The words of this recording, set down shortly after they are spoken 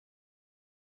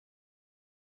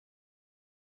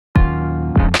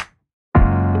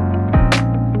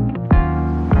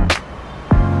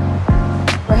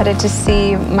headed to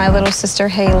see my little sister,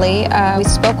 Hailey. We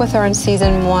spoke with her in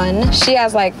season 1. She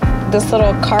has like this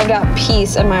little carved out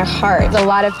piece in my heart. A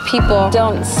lot of people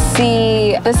don't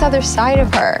see this other side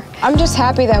of her. I'm just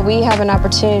happy that we have an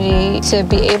opportunity to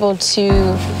be able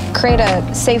to create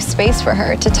a safe space for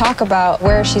her to talk about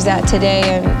where she's at today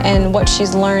and what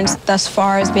she's learned thus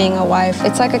far as being a wife.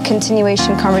 It's like a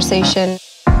continuation conversation.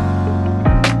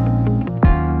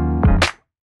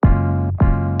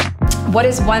 What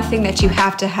is one thing that you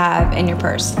have to have in your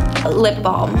purse? Lip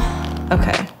balm.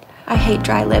 Okay. I hate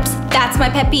dry lips. That's my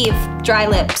pet peeve, dry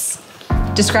lips.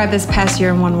 Describe this past year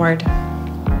in one word.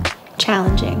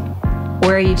 Challenging.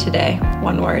 Where are you today?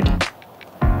 One word.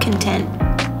 Content.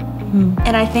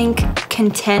 And I think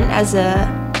content as a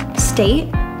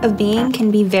state of being can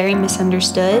be very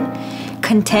misunderstood.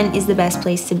 Content is the best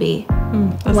place to be.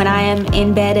 When I am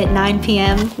in bed at 9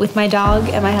 p.m. with my dog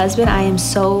and my husband, I am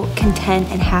so content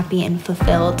and happy and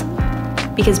fulfilled.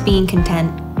 Because being content,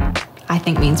 I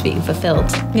think, means being fulfilled.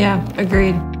 Yeah,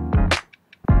 agreed.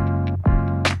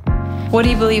 What do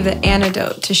you believe the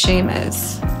antidote to shame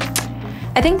is?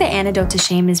 I think the antidote to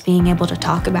shame is being able to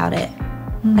talk about it.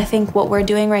 I think what we're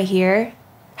doing right here,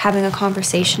 having a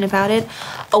conversation about it,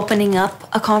 opening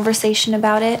up a conversation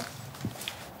about it,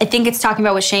 I think it's talking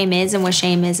about what shame is and what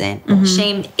shame isn't.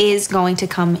 Shame is going to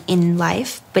come in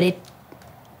life, but it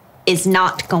is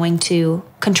not going to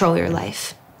control your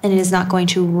life. And it is not going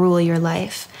to rule your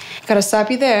life. Gotta stop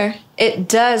you there. It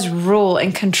does rule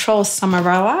and control some of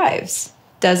our lives,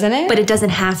 doesn't it? But it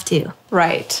doesn't have to.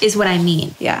 Right. Is what I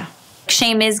mean. Yeah.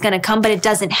 Shame is gonna come, but it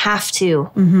doesn't have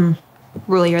to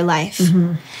rule your life.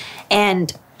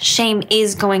 And shame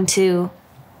is going to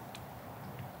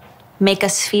make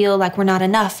us feel like we're not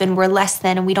enough and we're less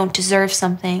than and we don't deserve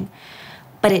something.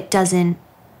 But it doesn't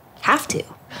have to.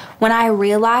 When I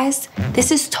realized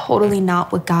this is totally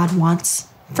not what God wants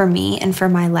for me and for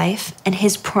my life, and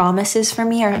his promises for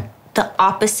me are the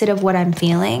opposite of what I'm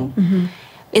feeling,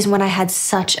 is when I had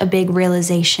such a big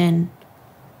realization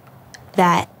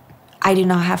that I do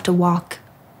not have to walk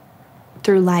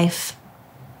through life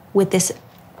with this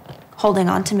holding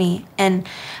on to me. And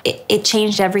it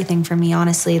changed everything for me,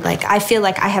 honestly. Like, I feel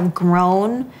like I have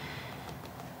grown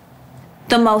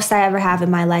the most I ever have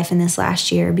in my life in this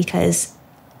last year, because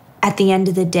at the end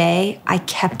of the day, I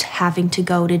kept having to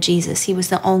go to Jesus. He was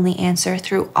the only answer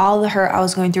through all the hurt I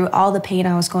was going through, all the pain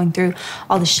I was going through,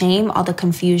 all the shame, all the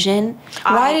confusion.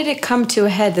 Why did it come to a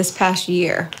head this past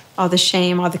year? All the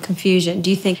shame, all the confusion.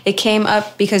 Do you think it came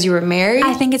up because you were married?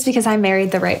 I think it's because I married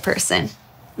the right person.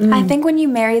 I think when you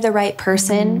marry the right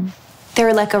person,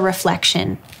 they're like a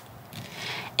reflection.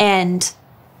 And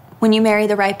when you marry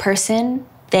the right person,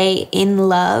 they, in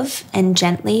love and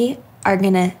gently, are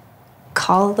going to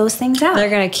call those things out. They're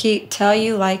going to tell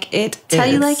you like it is. Tell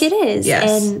you like it is.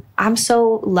 Yes. And I'm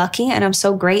so lucky and I'm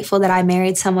so grateful that I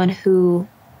married someone who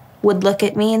would look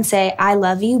at me and say, I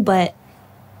love you, but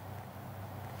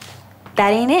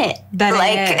that ain't it. That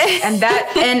ain't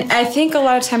it. And I think a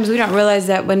lot of times we don't realize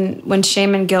that when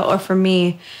shame and guilt, or for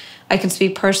me, I can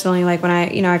speak personally, like when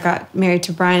I got married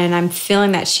to Brian and I'm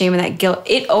feeling that shame and that guilt,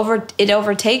 it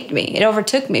overtook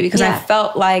me because I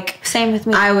felt like, same with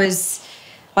me. I was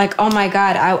like, oh my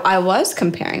God, I was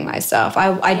comparing myself.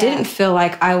 I didn't feel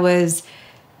like I was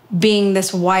being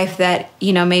this wife that,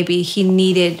 maybe he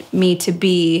needed me to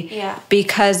be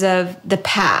because of the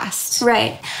past.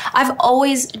 Right. I've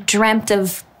always dreamt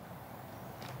of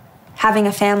having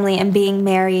a family and being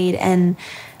married and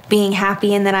being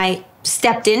happy. And then I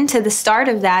stepped into the start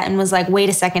of that and was like, wait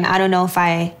a second, I don't know if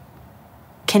I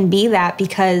can be that,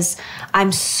 because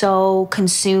I'm so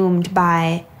consumed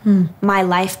by my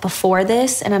life before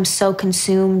this, and I'm so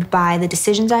consumed by the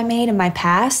decisions I made in my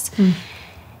past.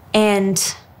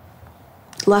 And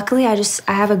luckily, I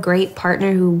have a great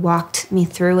partner who walked me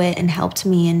through it and helped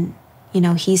me. And,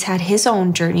 he's had his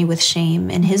own journey with shame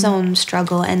and his own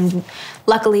struggle. And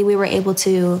luckily, we were able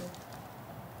to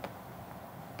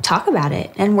talk about it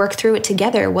and work through it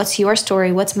together. What's your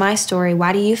story? What's my story?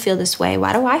 Why do you feel this way?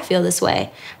 Why do I feel this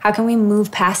way? How can we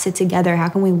move past it together? How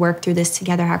can we work through this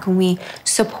together? How can we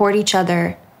support each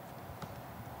other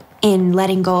in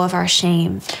letting go of our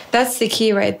shame? That's the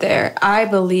key right there. I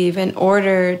believe in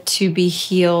order to be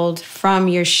healed from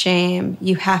your shame,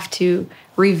 you have to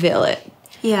reveal it.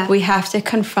 Yeah. We have to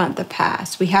confront the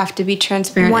past. We have to be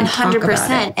transparent 100%. And talk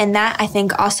about it. And that, I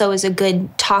think, also is a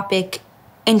good topic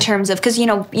in terms of, because, you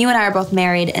and I are both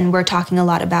married and we're talking a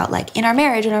lot about like in our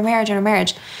marriage.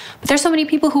 But there's so many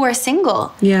people who are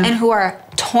single and who are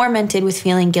tormented with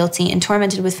feeling guilty and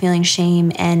tormented with feeling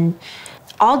shame and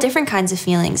all different kinds of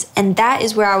feelings. And that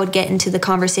is where I would get into the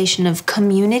conversation of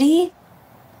community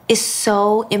is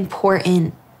so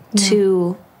important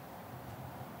to,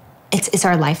 it's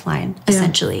our lifeline,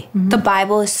 essentially. The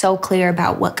Bible is so clear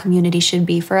about what community should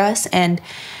be for us. And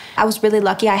I was really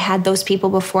lucky I had those people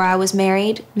before I was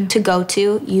married to go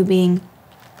to, you being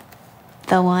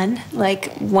the one,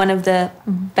 like one of the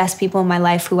best people in my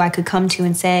life who I could come to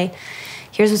and say,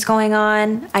 here's what's going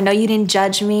on. I know you didn't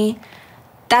judge me.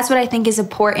 That's what I think is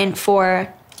important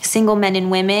for single men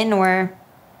and women, or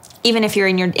even if you're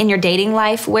in your dating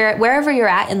life, wherever you're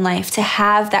at in life, to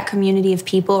have that community of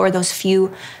people or those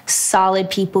few solid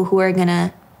people who are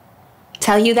gonna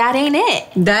tell you that ain't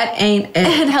it. That ain't it.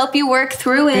 And help you work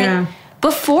through it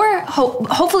before,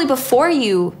 hopefully before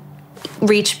you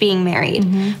reach being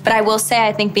married. But I will say,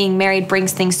 I think being married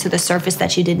brings things to the surface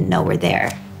that you didn't know were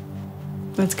there.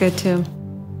 That's good too.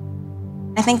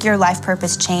 I think your life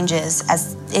purpose changes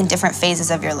as in different phases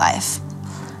of your life.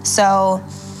 So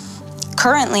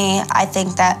currently, I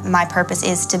think that my purpose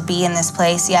is to be in this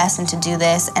place, yes, and to do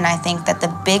this. And I think that the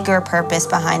bigger purpose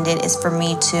behind it is for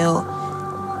me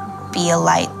to be a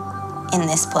light in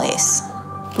this place.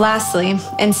 Lastly,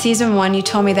 in season 1, you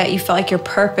told me that you felt like your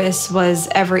purpose was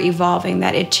ever evolving,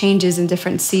 that it changes in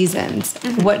different seasons.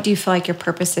 What do you feel like your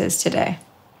purpose is today?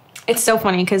 It's so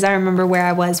funny because I remember where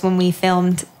I was when we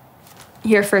filmed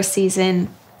your first season,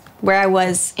 where I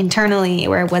was internally,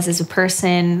 where I was as a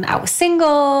person. I was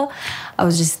single. I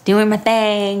was just doing my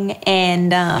thing. And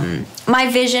my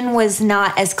vision was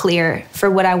not as clear for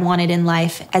what I wanted in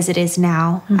life as it is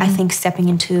now. I think stepping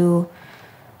into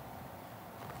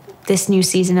this new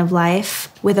season of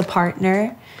life with a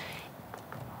partner,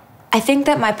 I think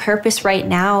that my purpose right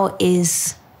now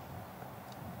is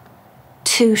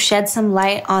to shed some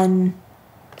light on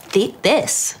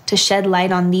to shed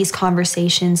light on these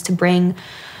conversations, to bring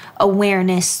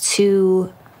awareness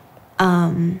to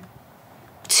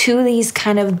these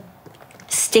kind of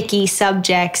sticky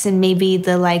subjects, and maybe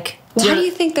the like. Why do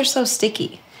you think they're so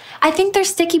sticky? I think they're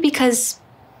sticky because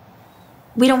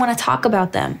we don't want to talk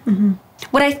about them.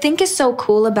 What I think is so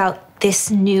cool about this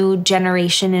new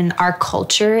generation in our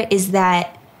culture is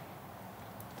that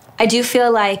I do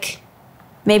feel like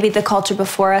maybe the culture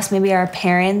before us, maybe our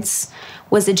parents,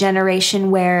 was a generation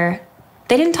where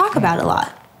they didn't talk about it a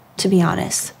lot, to be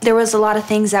honest. There was a lot of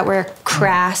things that were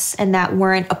crass and that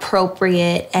weren't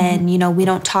appropriate, and, you know, we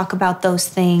don't talk about those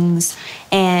things,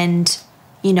 and,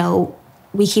 you know,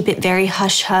 we keep it very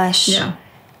hush-hush. Yeah.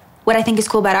 What I think is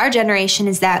cool about our generation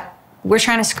is that we're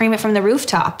trying to scream it from the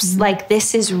rooftops. Like,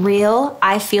 this is real.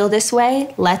 I feel this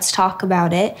way. Let's talk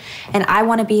about it. And I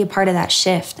want to be a part of that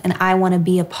shift. And I want to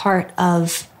be a part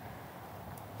of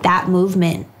that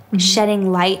movement,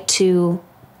 shedding light to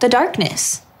the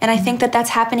darkness. And I think that that's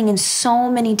happening in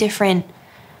so many different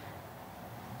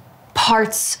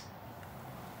parts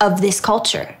of this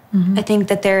culture. I think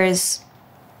that there is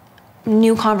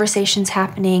new conversations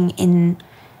happening in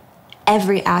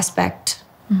every aspect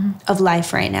of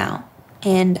life right now.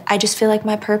 And I just feel like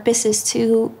my purpose is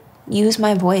to use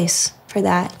my voice for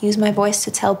that. Use my voice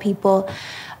to tell people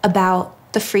about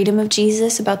the freedom of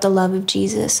Jesus, about the love of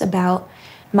Jesus, about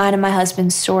mine and my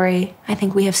husband's story. I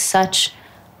think we have such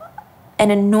an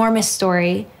enormous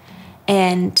story,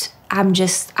 and I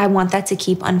want that to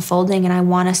keep unfolding, and I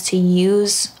want us to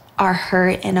use our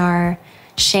hurt and our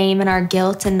shame and our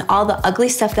guilt and all the ugly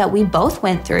stuff that we both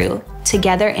went through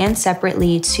together and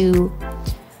separately to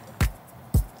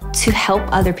help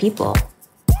other people.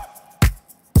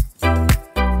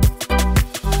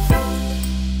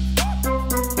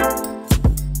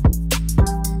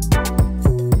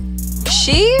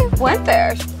 She went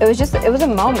there. It was a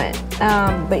moment.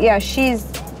 But yeah, she's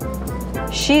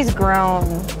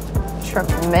grown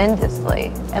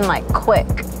tremendously and like quick.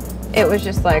 It was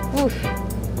just like, oof,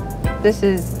 this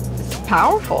is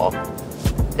powerful.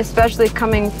 Especially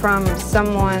coming from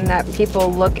someone that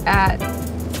people look at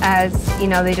as, you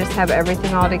know, they just have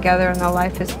everything all together and their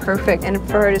life is perfect. And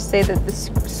for her to say that the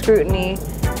scrutiny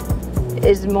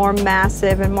is more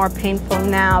massive and more painful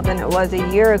now than it was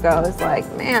a year ago is like,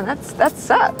 man, that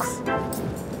sucks.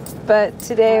 But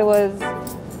today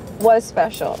was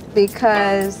special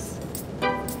because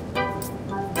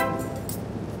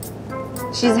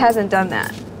she hasn't done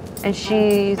that. And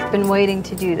she's been waiting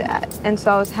to do that. And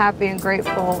so I was happy and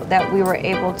grateful that we were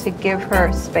able to give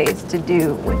her space to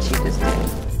do what she just did.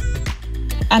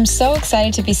 I'm so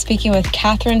excited to be speaking with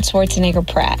Katherine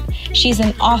Pratt. She's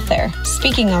an author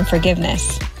speaking on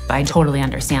forgiveness. I totally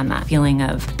understand that feeling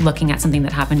of looking at something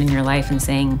that happened in your life and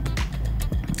saying,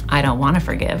 I don't want to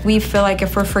forgive. We feel like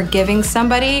if we're forgiving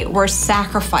somebody, we're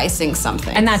sacrificing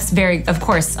something. And that's of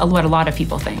course, what a lot of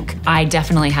people think. I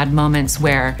definitely had moments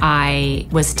where I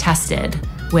was tested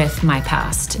with my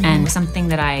past, and something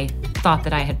that I thought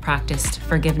that I had practiced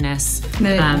forgiveness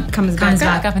Then it comes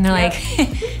back up, and they're like,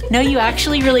 no, you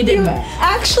actually really didn't.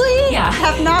 Actually, Yeah.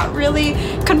 have not really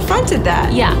confronted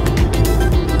that. Yeah.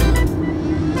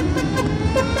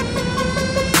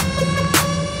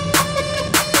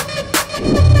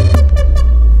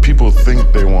 People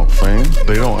think they want fame.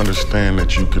 They don't understand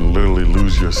that you can literally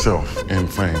lose yourself in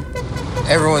fame.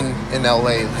 Everyone in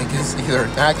LA is either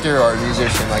an actor or a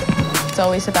musician. It's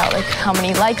always about how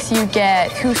many likes you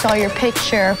get, who saw your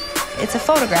picture. It's a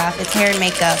photograph, it's hair and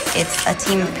makeup, it's a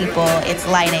team of people, it's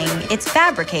lighting, it's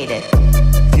fabricated.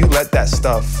 If you let that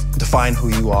stuff define who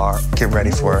you are, get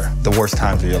ready for the worst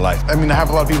times of your life. I mean, I have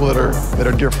a lot of people that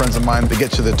are dear friends of mine that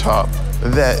get to the top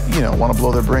that, want to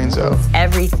blow their brains out.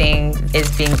 Everything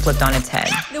is being flipped on its head.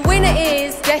 The winner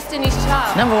is Destiny's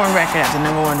Child. #1 record after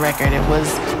 #1 record. It was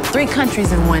 3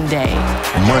 countries in one day.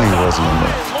 Money wasn't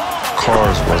enough.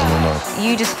 Cars wasn't enough.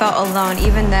 You just felt alone,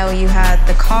 even though you had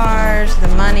the cars, the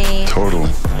money. Totally.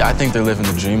 I think they're living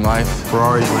the dream life.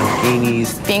 Ferraris,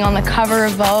 Lamborghinis. Being on the cover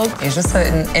of Vogue. It's just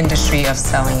an industry of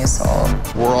selling your soul.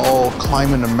 We're all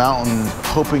climbing a mountain,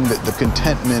 hoping that the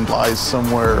contentment lies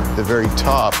somewhere at the very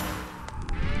top.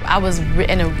 I was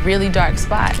in a really dark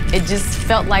spot. It just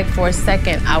felt like for a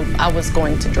second I was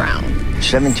going to drown.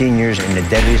 17 years in the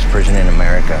deadliest prison in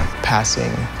America.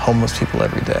 Passing homeless people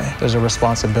every day. There's a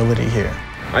responsibility here.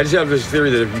 I just have this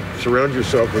theory that if you surround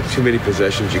yourself with too many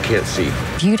possessions, you can't see.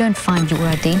 If you don't find your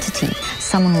identity,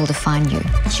 someone will define you.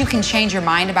 Once you can change your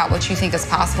mind about what you think is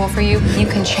possible for you, you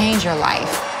can change your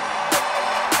life.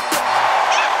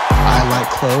 I like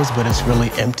clothes, but it's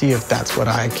really empty if that's what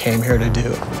I came here to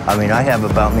do. I mean, I have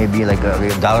about maybe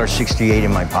 $1.68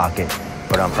 in my pocket,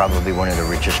 but I'm probably one of the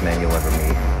richest men you'll ever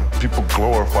meet. People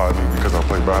glorify me because I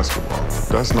play basketball.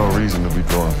 That's no reason to be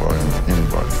glorifying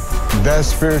anybody. That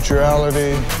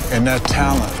spirituality and that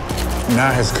talent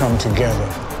now has come together.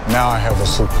 Now I have a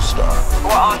superstar.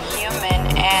 We're all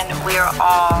human and we're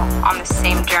all on the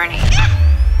same journey.